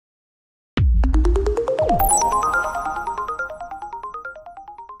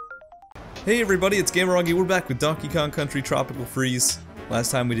Hey everybody, it's Gameragi. We're back with Donkey Kong Country Tropical Freeze.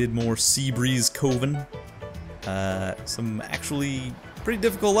 Last time we did more Sea Breeze Coven. Some actually pretty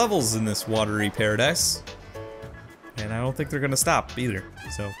difficult levels in this watery paradise. And I don't think they're gonna stop either,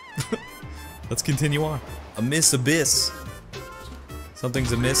 so let's continue on. Amiss Abyss.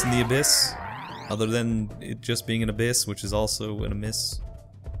 Something's amiss in the abyss, other than it just being an abyss, which is also an amiss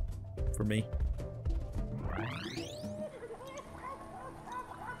for me.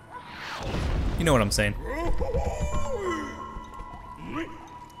 You know what I'm saying.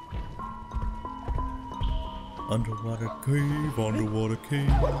 Underwater cave, underwater cave.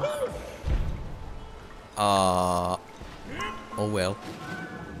 Oh well.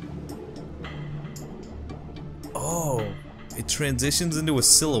 Oh, it transitions into a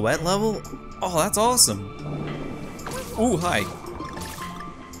silhouette level? Oh, that's awesome. Ooh, hi.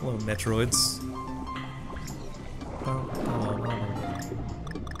 Hello, Metroids.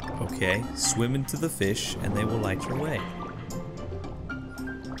 Okay, swim into the fish and they will light your way.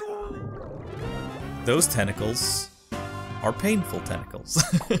 Those tentacles are painful tentacles.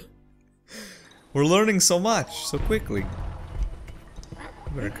 We're learning so much so quickly.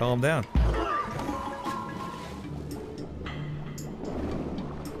 You better calm down.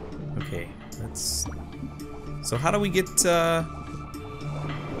 Okay, let's... So how do we get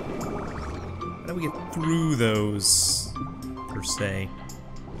through those, per se?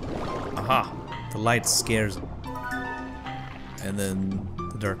 Aha! The light scares them. And then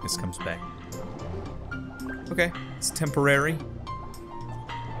the darkness comes back. Okay, it's temporary.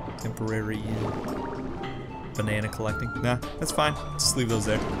 Temporary banana collecting. Nah, that's fine. Just leave those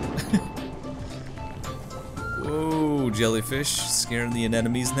there. Whoa, jellyfish. Scaring the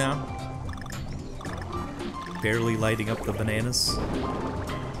anemones now. Barely lighting up the bananas.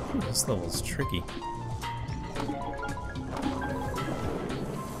 Ooh, this level's tricky.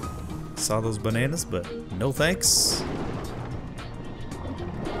 Saw those bananas, but no thanks.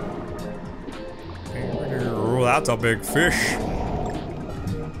 Oh, that's a big fish.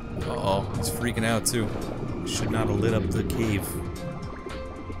 Uh-oh, he's freaking out too. Should not have lit up the cave.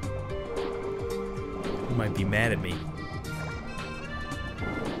 He might be mad at me.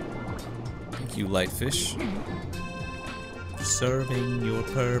 Thank you, light fish. For serving your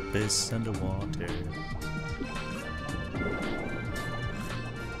purpose underwater.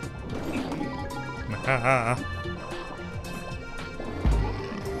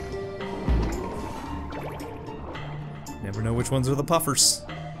 Never know which ones are the puffers.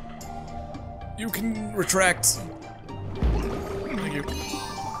 You can retract. Thank you.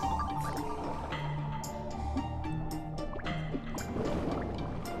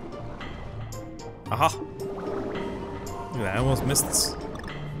 Aha! Look at that, I almost missed this.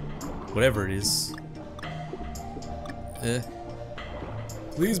 Whatever it is.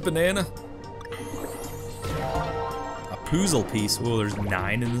 Please, banana. A puzzle piece. Whoa, there's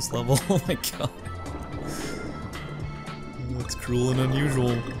 9 in this level. Oh my god. That's cruel and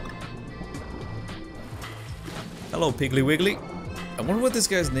unusual. Hello, Piggly Wiggly. I wonder what this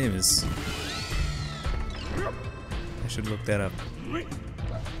guy's name is. I should look that up.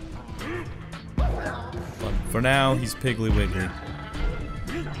 But for now, he's Piggly Wiggly.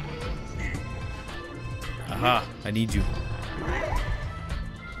 Aha, I need you.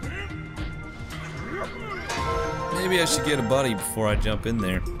 Maybe I should get a buddy before I jump in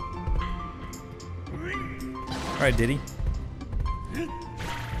there. Alright, Diddy.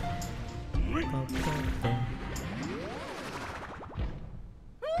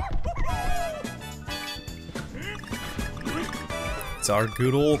 It's our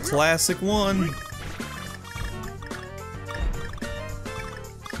good old classic one.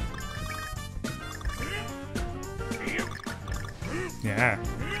 Yeah.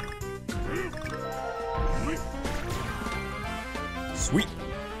 Sweet.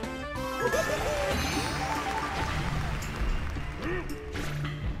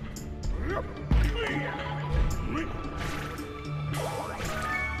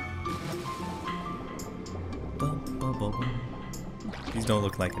 These don't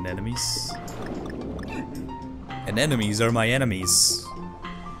look like anemones. Anemones are my enemies.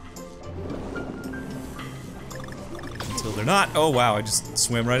 Until they're not. Oh wow, I just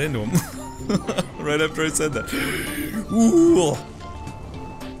swam right into them. Right after I said that. Ooh.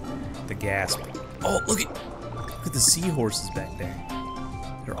 The gasp. Oh, look at the seahorses back there.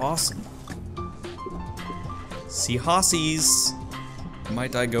 They're awesome. Seahorses.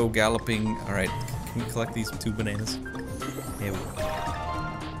 Might I go galloping? Alright, can we collect these 2 bananas? Yeah,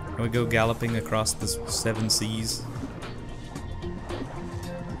 can we go galloping across the 7 seas?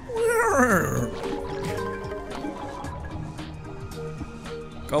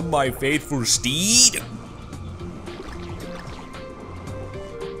 Come, my faithful steed.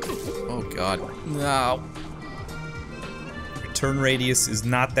 Oh god. No. Your turn radius is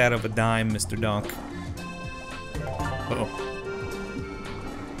not that of a dime, Mr. Donk. Uh-oh.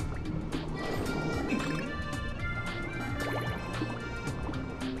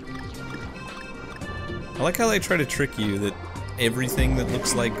 I like how they try to trick you that everything that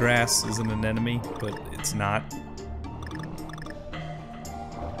looks like grass isn't an enemy, but it's not.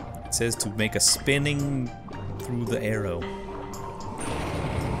 It says to make a spinning through the arrow.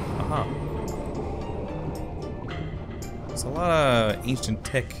 Aha. There's a lot of ancient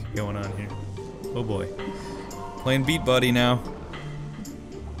tech going on here. Oh boy. Playing Beat Buddy now.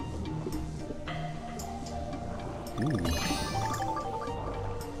 Ooh.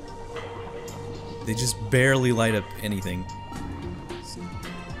 They just barely light up anything.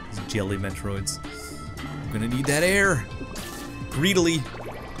 These jelly Metroids. I'm gonna need that air! Greedily!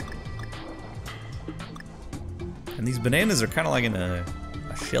 And these bananas are kind of like in a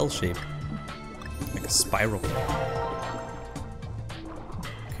shell shape. Like a spiral.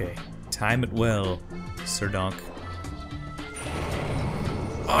 Okay. Time it well, Sir Donk.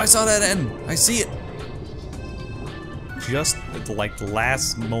 Oh, I saw that end! I see it! Just at like the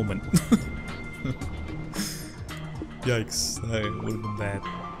last moment. Yikes, that would have been bad.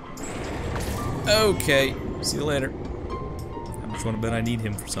 Okay, see you later. How much want to bet I need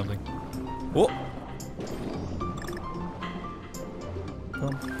him for something? Whoa!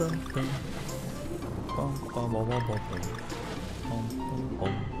 Bum, bum, bum. Bum, bum, bum, bum, bum, bum,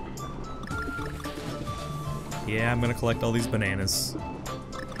 bum. Yeah, I'm gonna collect all these bananas.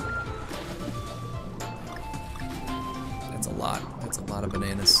 That's a lot. That's a lot of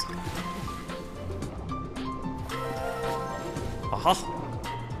bananas. Aha!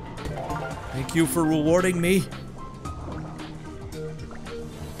 Thank you for rewarding me.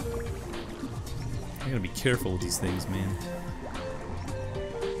 I gotta be careful with these things, man.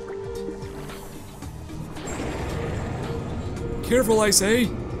 Careful, I say!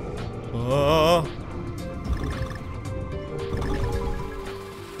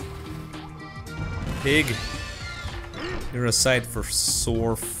 Pig. You're a sight for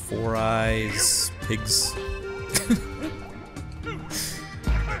sore four eyes pigs.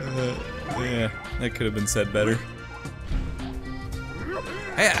 Yeah, that could have been said better.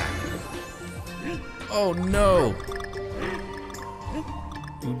 Yeah. Oh no!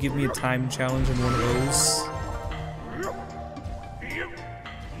 You give me a time challenge in one of those?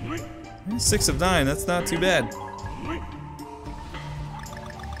 6 of 9, that's not too bad.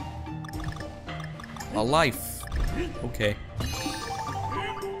 A life. Okay.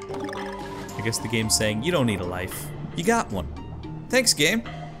 I guess the game's saying you don't need a life. You got one. Thanks, game.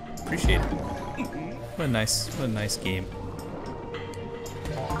 Appreciate it. What a nice game.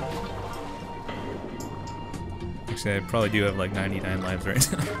 Actually, I probably do have like 99 lives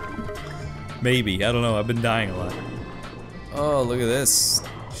right now. Maybe, I don't know, I've been dying a lot. Oh, look at this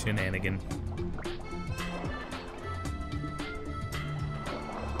shenanigan.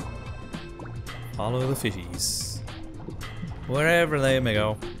 Follow the fishies. Wherever they may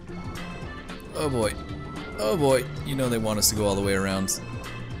go. Oh boy. Oh boy. You know they want us to go all the way around.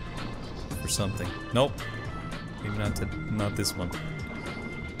 For something. Nope. Maybe not this one.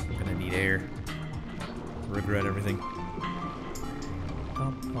 I'm gonna need air. Regret everything.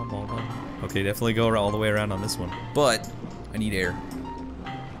 Okay, definitely go all the way around on this one. But I need air.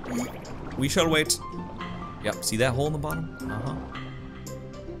 We shall wait. Yep, see that hole in the bottom? Uh-huh.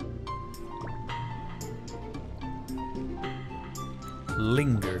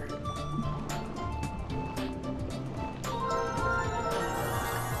 Linger.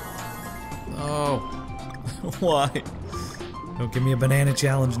 Oh. Why? Don't give me a banana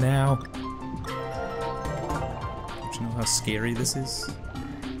challenge now. Don't you know how scary this is?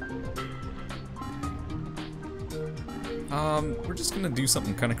 We're just gonna do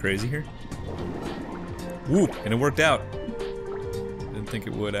something kind of crazy here. Woo! And it worked out. Didn't think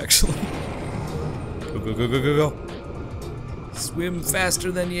it would, actually. Go, go, go, go, go, go. Swim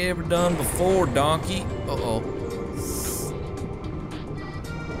faster than you ever done before, donkey. Uh-oh.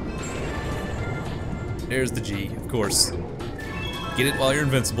 There's the G, of course. Get it while you're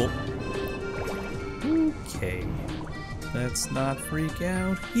invincible. Okay. Let's not freak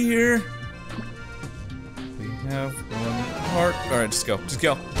out here. We have one heart. Alright, just go. Just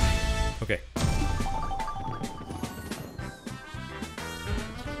go. Okay.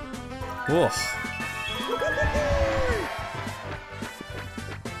 Whoa.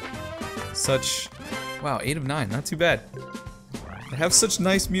 Such... Wow, 8 of 9. Not too bad. They have such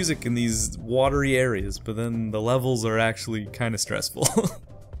nice music in these watery areas, but then the levels are actually kind of stressful.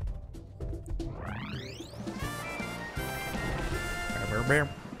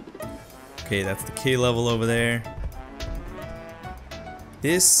 Okay, that's the K level over there.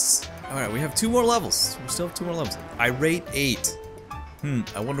 This... Alright, we have 2 more levels. We still have 2 more levels. Irate 8.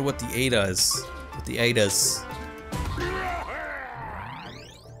 I wonder what the A does. What the A does.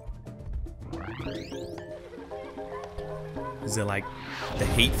 Is it like the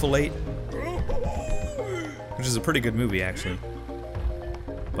Hateful Eight? Which is a pretty good movie, actually.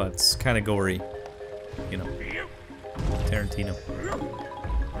 But it's kind of gory. You know. Tarantino.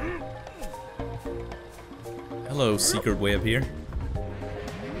 Hello, secret way up here.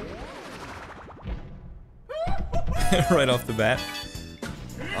 Right off the bat.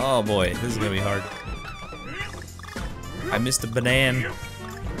 Oh boy, this is gonna be hard. I missed a banana.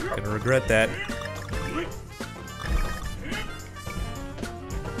 Gonna regret that.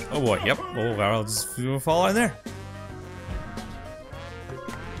 Oh boy, yep. Oh, I'll just fall in there.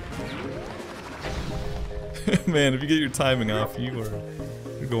 Man, if you get your timing off, you're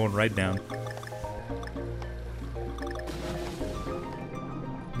going right down.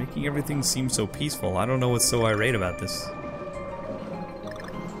 Making everything seem so peaceful. I don't know what's so irate about this.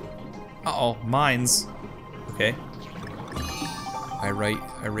 Uh-oh, mines. Okay.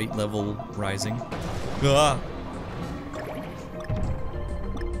 Irate level rising. Ah!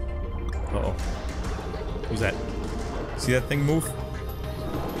 Uh-oh. Who's that? See that thing move?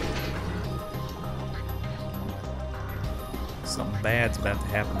 Something bad's about to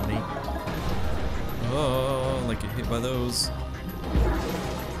happen to me. Oh, like get hit by those.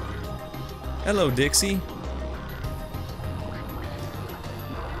 Hello, Dixie.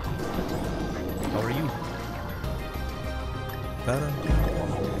 How are you?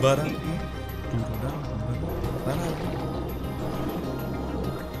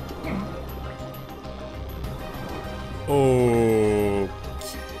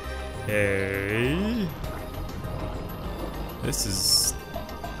 Okay. This is...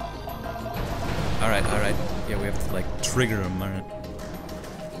 Alright. Yeah, we have to like trigger him, alright.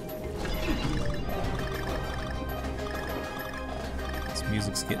 This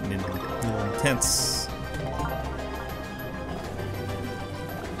music's getting a little intense.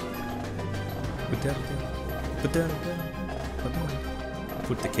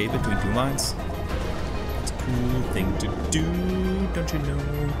 Put the K between 2 mines. It's a cool thing to do, don't you know?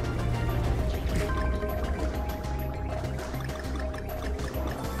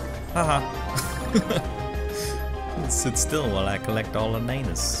 Haha. Sit still while I collect all the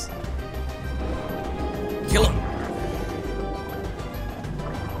nanas. Kill him!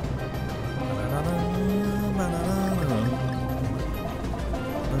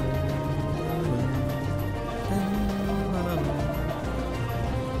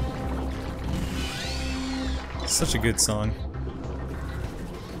 Such a good song.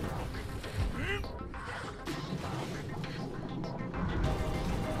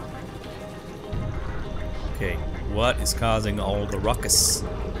 Okay, what is causing all the ruckus?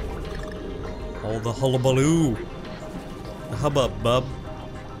 All the hullabaloo? The hubbub bub?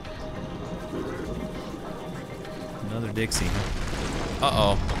 Another Dixie, huh?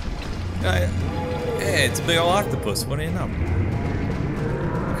 Uh-oh. Hey, it's a big old octopus, what do you know?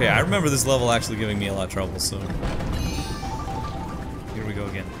 Okay, I remember this level actually giving me a lot of trouble, so... Here we go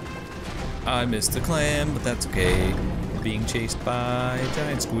again. I missed a clam, but that's okay. Being chased by a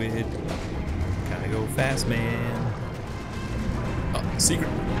giant squid. Gotta go fast, man. Oh, secret.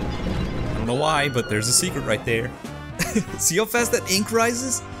 I don't know why, but there's a secret right there. See how fast that ink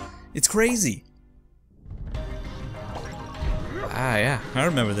rises? It's crazy. Ah, yeah, I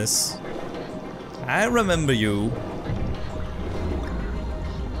remember this. I remember you.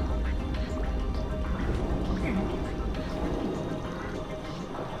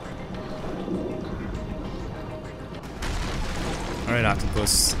 Alright,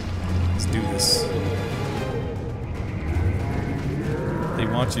 Octopus. Let's do this. They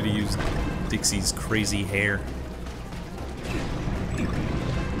want you to use Dixie's crazy hair.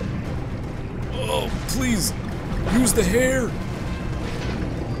 Oh, please! Use the hair!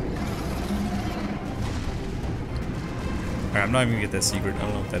 Alright, I'm not even gonna get that secret. I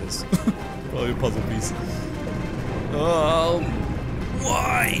don't know what that is. Probably a puzzle piece. Oh,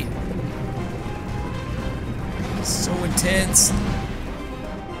 why? It's so intense.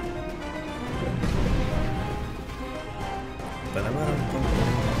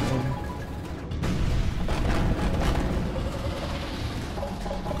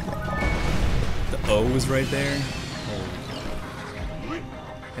 The O is right there. Oh.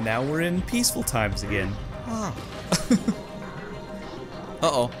 And now we're in peaceful times again. Ah.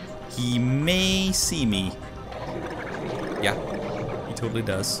 Uh-oh. He may see me. Yeah, he totally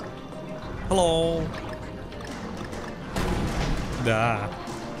does. Hello. Ah.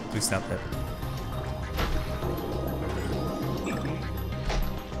 Please stop that.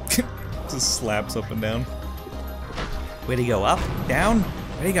 Just slaps up and down. Where'd he go? Up? Down?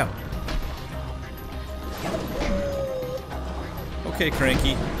 Where'd he go? Okay,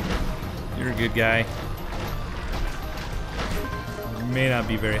 Cranky. You're a good guy. May not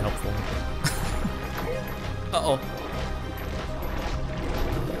be very helpful. Uh-oh.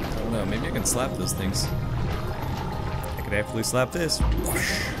 I don't know, maybe I can slap those things. I could actually slap this.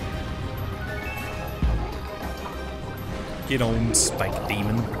 Whoosh. Get on, Spike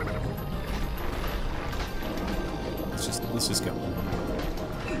Demon. Let's just go.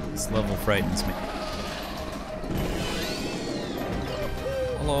 This level frightens me.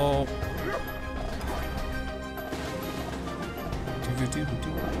 Hello.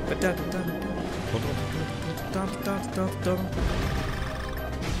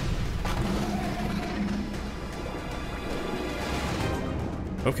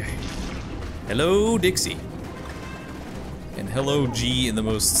 Okay. Hello, Dixie. And hello, G in the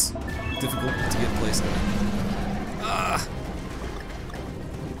most difficult to get place. Ah!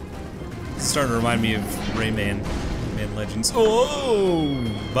 It's starting to remind me of Rayman Legends. Oh!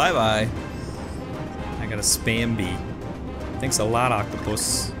 Bye-bye. I got a spam bee. Thanks a lot,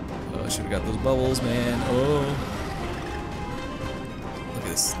 Octopus. Oh, I should have got those bubbles, man. Oh. Look at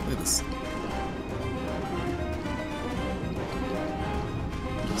this. Look at this.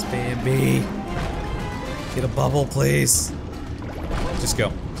 Spam bee. Get a bubble, please. Just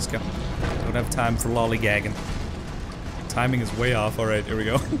go. Just go. Don't have time for lollygagging. Timing is way off. Alright, here we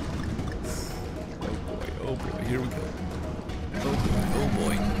go. Oh boy, here we go. Oh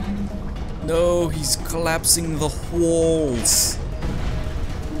boy. No, he's collapsing the walls.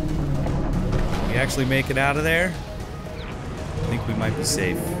 Can we actually make it out of there? I think we might be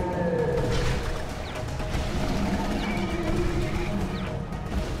safe.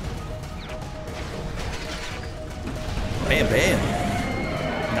 Bam, bam.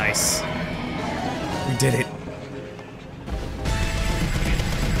 Nice. We did it.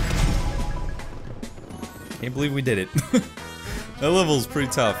 Can't believe we did it. That level's pretty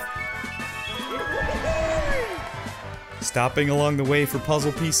tough. Stopping along the way for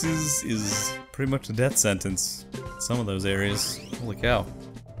puzzle pieces is pretty much a death sentence. Some of those areas. Holy cow.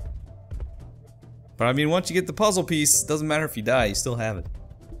 But I mean, once you get the puzzle piece, it doesn't matter if you die, you still have it.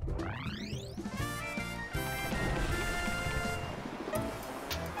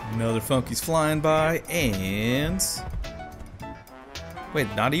 Another Funky's flying by, and... Wait,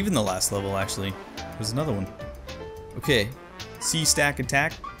 not even the last level, actually. There's another one. Okay. C stack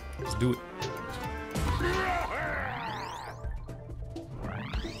attack. Let's do it.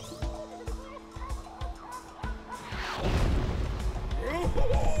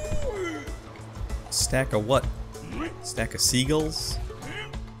 Stack of what? Stack of seagulls?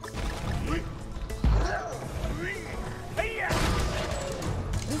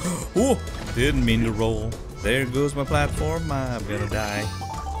 Oh! Didn't mean to roll. There goes my platform. I'm gonna die.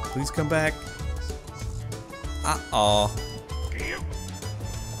 Please come back. Uh-oh.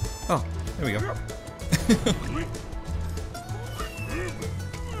 Oh, there we go.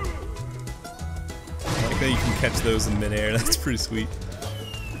 I like how you can catch those in midair. That's pretty sweet.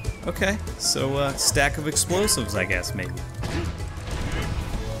 Okay, so stack of explosives, I guess, maybe.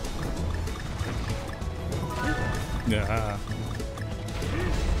 Yeah.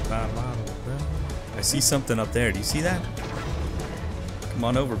 I see something up there. Do you see that? Come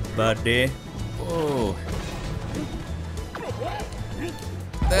on over, buddy. Whoa.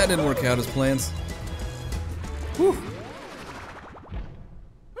 That didn't work out as planned. Whew.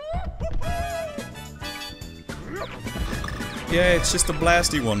 Yeah, it's just a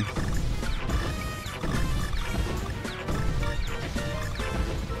blasty one.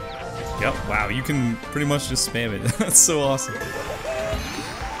 Yep, wow, you can pretty much just spam it. That's so awesome.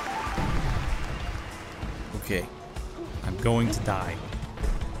 Okay, I'm going to die.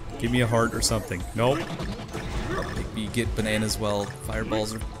 Give me a heart or something. Nope. Make me get bananas while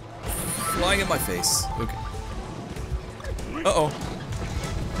fireballs are flying at my face. Okay. Uh-oh.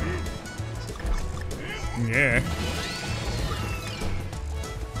 Yeah.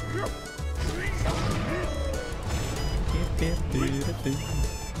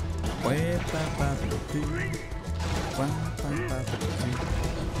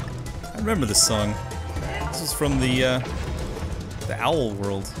 I remember this song. This is from the Owl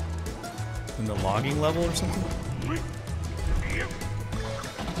World. In the logging level or something?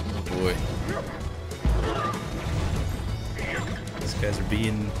 Oh boy. These guys are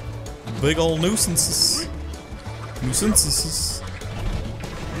being big old nuisances. Nuisances.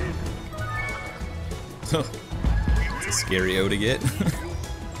 Scary-o to get.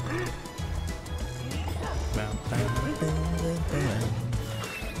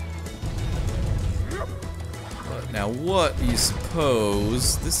 Now what do you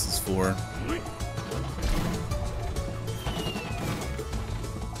suppose this is for?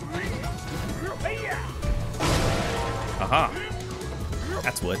 Aha!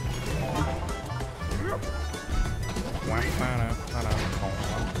 That's what.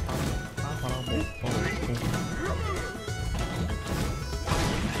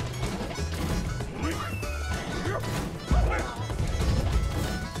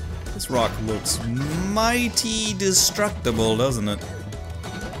 This rock looks mighty destructible, doesn't it?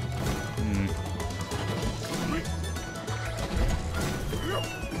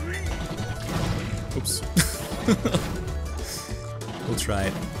 Oops. We'll try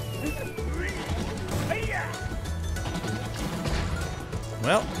it.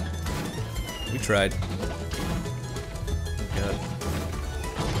 Well, we tried. Oh god.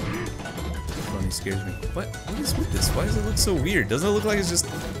 Funny scares me. What is with this? Why does it look so weird? Doesn't it look like it's just...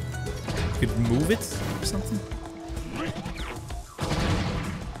 You could move it or something?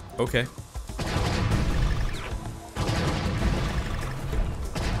 Okay.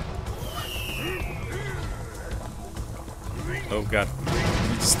 Oh god.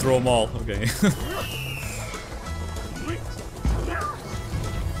 Just throw them all. Okay.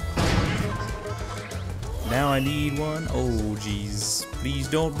 Now I need one. Oh jeez. Please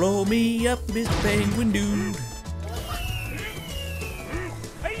don't blow me up, Miss Penguin Dude.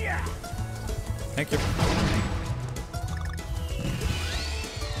 Thank you.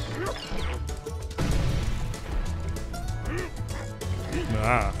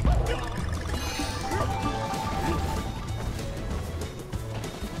 Ah.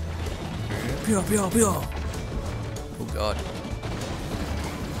 Pure, pure, pure. Oh god.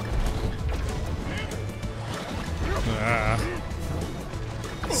 Ah.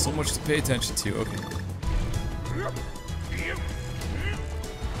 So much to pay attention to. Okay.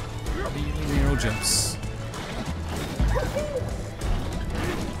 Narrow jumps.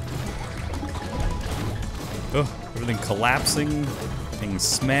 Oh, everything collapsing, things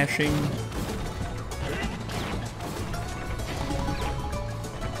smashing.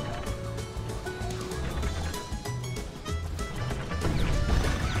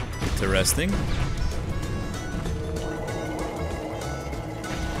 Interesting.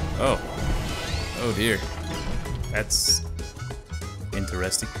 Oh. Oh dear. That's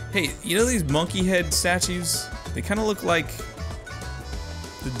interesting. Hey, you know these monkey head statues? They kind of look like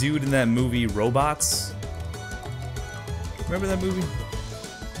the dude in that movie Robots. Remember that movie?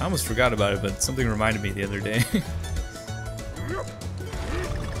 I almost forgot about it, but something reminded me the other day.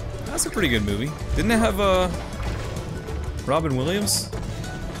 That's a pretty good movie. Didn't it have Robin Williams?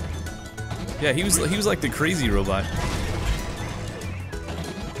 Yeah, he was like the crazy robot.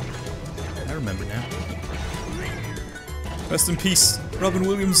 I remember now. Rest in peace, Robin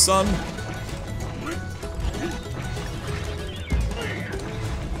Williams' son.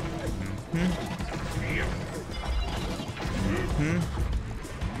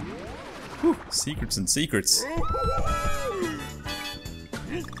 Whew, secrets and secrets.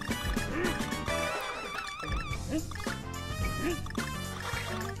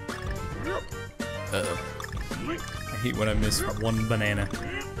 Uh-oh. I hate when I miss one banana.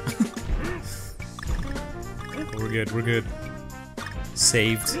 We're good, we're good.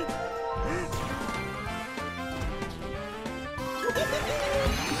 Saved.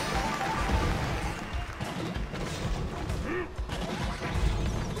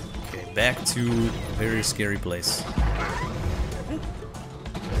 Okay, back to a very scary place.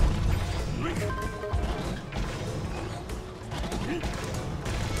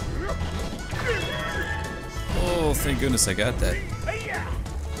 Oh, thank goodness I got that.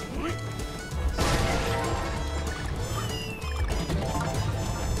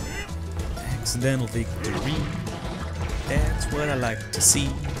 Accidental victory. That's what I like to see.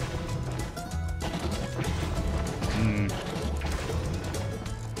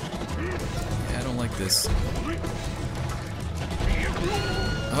 Yeah, I don't like this.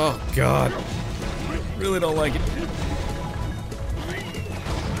 Oh god. Really don't like it.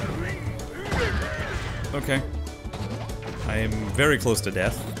 Okay. I am very close to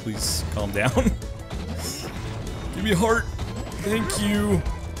death. Please calm down. Give me a heart. Thank you.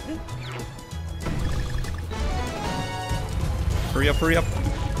 Hurry up,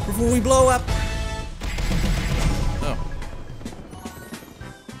 before we blow up! Oh.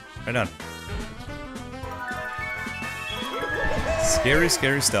 Right on. Scary,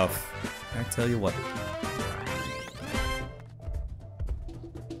 scary stuff. I tell you what.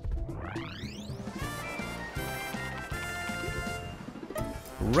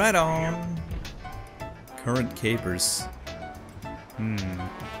 Right on. Current capers.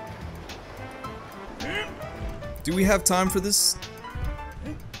 Do we have time for this?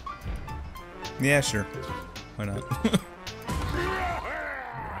 Yeah, sure. Why not?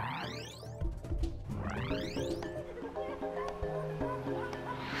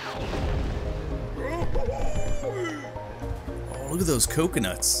 Oh, look at those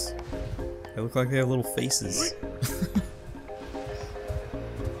coconuts. They look like they have little faces.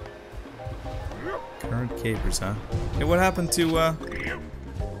 Current capers, huh? Hey, what happened to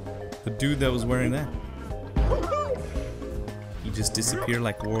the dude that was wearing that? He just disappeared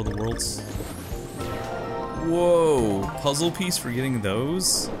like War of the Worlds. Whoa, puzzle piece for getting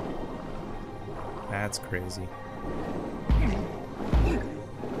those? That's crazy.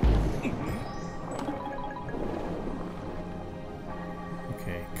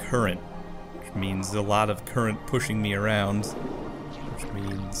 Okay, current, which means a lot of current pushing me around, which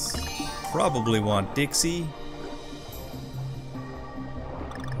means probably want Dixie.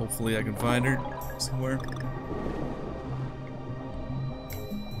 Hopefully I can find her somewhere.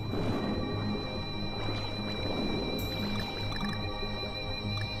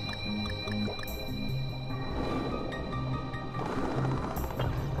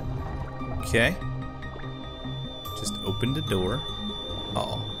 Okay. Just opened a door.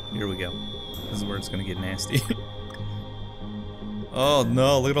 Uh-oh, here we go. This is where it's gonna get nasty. Oh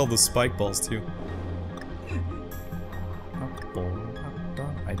no, look at all the spike balls too.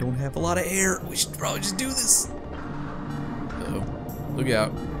 I don't have a lot of air. We should probably just do this. Uh-oh. Look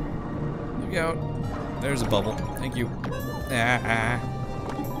out. Look out. There's a bubble. Thank you.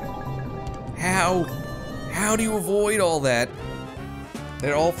 How? How do you avoid all that?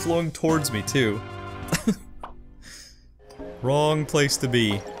 They're all flowing towards me, too. Wrong place to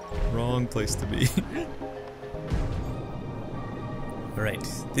be. Wrong place to be. Alright,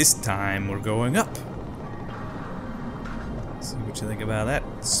 this time we're going up. See what you think about that.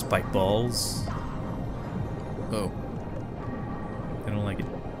 Spike balls. Oh. I don't like it.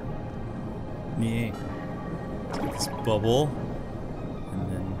 Yeah. Let's get this bubble.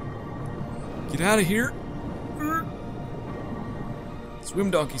 And then... get out of here! Swim,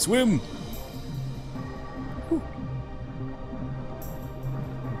 donkey, swim! Whew.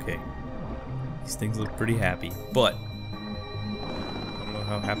 Okay. These things look pretty happy, but... I don't know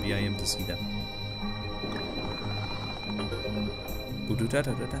how happy I am to see them.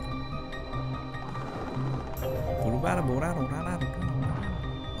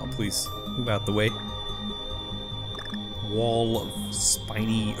 Oh, please, move out the way. Wall of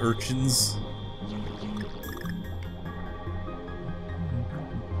spiny urchins.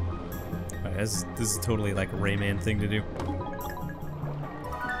 Alright, this is totally like a Rayman thing to do.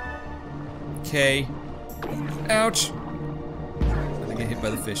 Okay. Ouch! I get hit by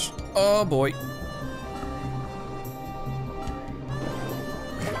the fish. Oh boy.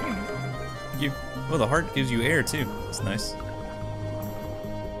 Oh, the heart gives you air too. That's nice.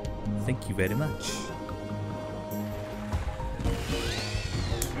 Thank you very much.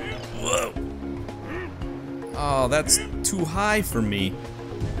 Whoa. Oh, that's too high for me.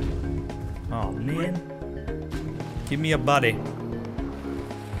 Oh man. Give me a buddy.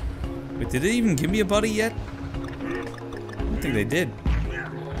 Wait, did they even give me a buddy yet? I don't think they did.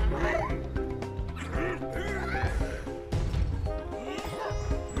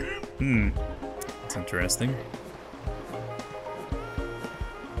 That's interesting.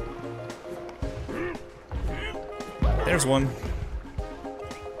 There's one.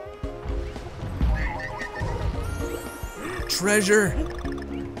 Treasure!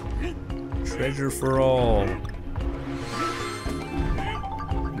 Treasure for all.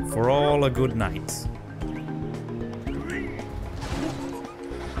 For all a good night.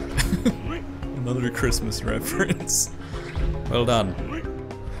 Another Christmas reference. Well done.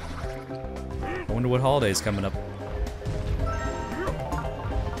 I wonder what holiday's coming up.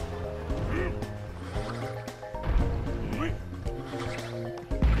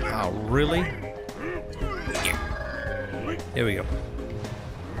 Oh, really? Here we go.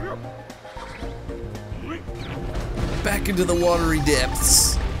 Back into the watery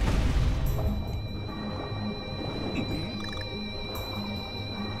depths.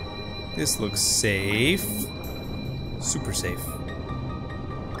 This looks safe. Super safe.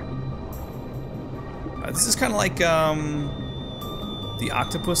 This is kind of like the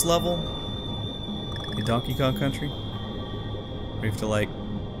octopus level in Donkey Kong Country, where you have to like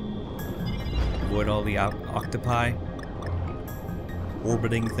avoid all the octopi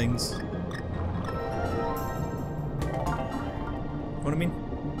orbiting things. What I mean?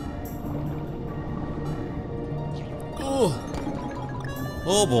 Oh,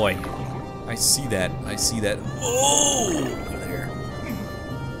 Oh boy. I see that. I see that. Oh! Over there.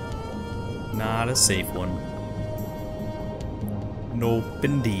 Not a safe one. Nope,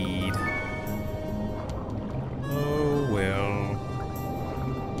 indeed. Oh well.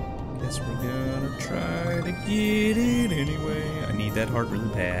 Guess we're gonna try to get it anyway. I need that heart really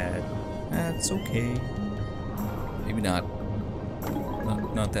bad. That's okay. Maybe not.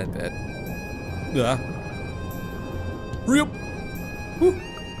 Not that bad. Ah. Hurry up! Woo.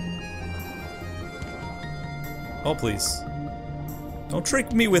 Oh, please. Don't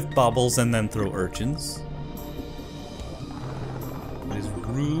trick me with bubbles and then throw urchins. That is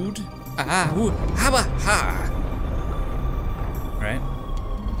rude. Ah, ooh, haba, ha! Right?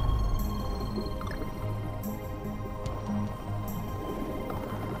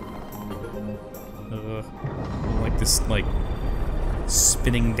 Like this, like,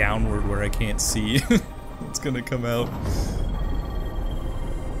 spinning downward where I can't see. It's gonna come out.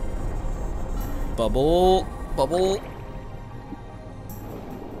 Bubble, bubble.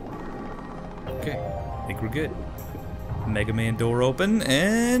 Okay, I think we're good. Mega Man door open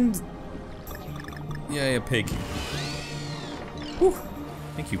and yeah, pig. Whew.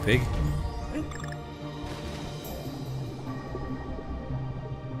 Thank you, pig.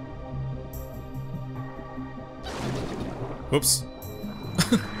 Whoops.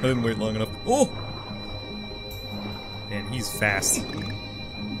 I didn't wait long enough. Oh! Man, he's fast.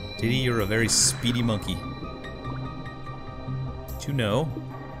 Diddy, you're a very speedy monkey. Did you know?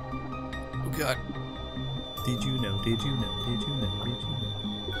 Oh god. Did you know? Did you know? Did you know? Did you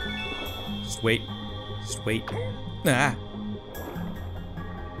know? Just wait. Just wait. Ah!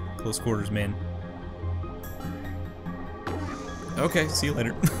 Close quarters, man. Okay, see you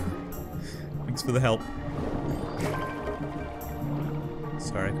later. Thanks for the help.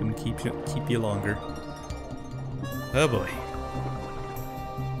 Sorry, I couldn't keep you longer. Oh boy.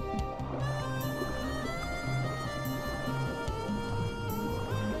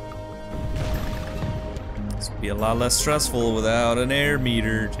 This would be a lot less stressful without an air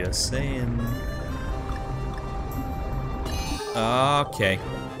meter, just saying. Okay.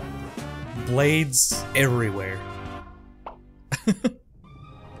 Blades everywhere.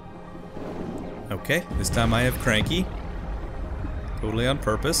 Okay, this time I have Cranky. Totally on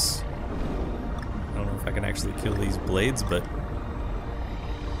purpose. I don't know if I can actually kill these blades, but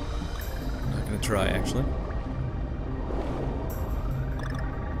I'm not gonna try actually.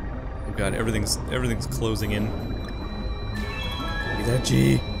 Oh god, everything's closing in. Give me that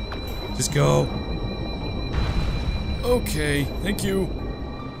G. Just go. Okay, thank you.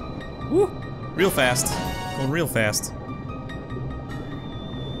 Woo! Real fast. Going real fast.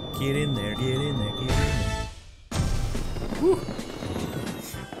 Get in there, get in there, get in there. Woo!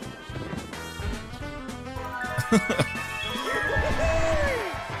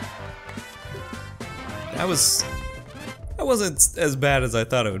 That wasn't as bad as I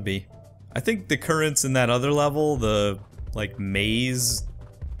thought it would be. I think the currents in that other level, the like maze,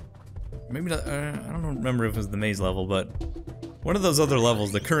 maybe not, I don't remember if it was the maze level, but one of those other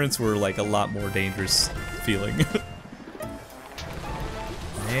levels, the currents were like a lot more dangerous feeling.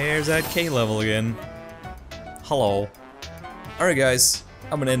 There's that K level again. Hello. Alright guys,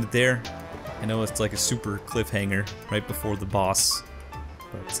 I'm gonna end it there. I know it's like a super cliffhanger right before the boss,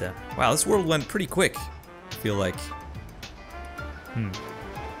 but wow, this world went pretty quick, I feel like.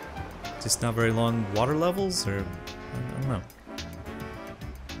 Just not very long water levels, or I don't know.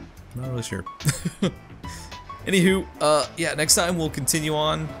 I'm not really sure. Anywho, yeah, next time we'll continue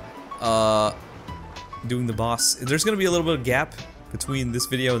on doing the boss. There's gonna be a little bit of gap between this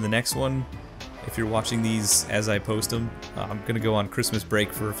video and the next one. If you're watching these as I post them, I'm gonna go on Christmas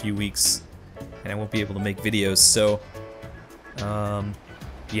break for a few weeks, and I won't be able to make videos, so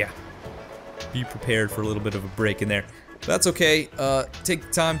yeah, be prepared for a little bit of a break in there. But that's okay. Take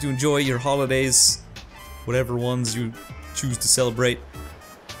the time to enjoy your holidays, whatever ones you choose to celebrate,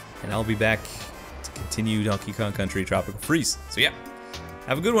 and I'll be back to continue Donkey Kong Country Tropical Freeze. So yeah,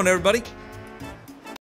 have a good one, everybody.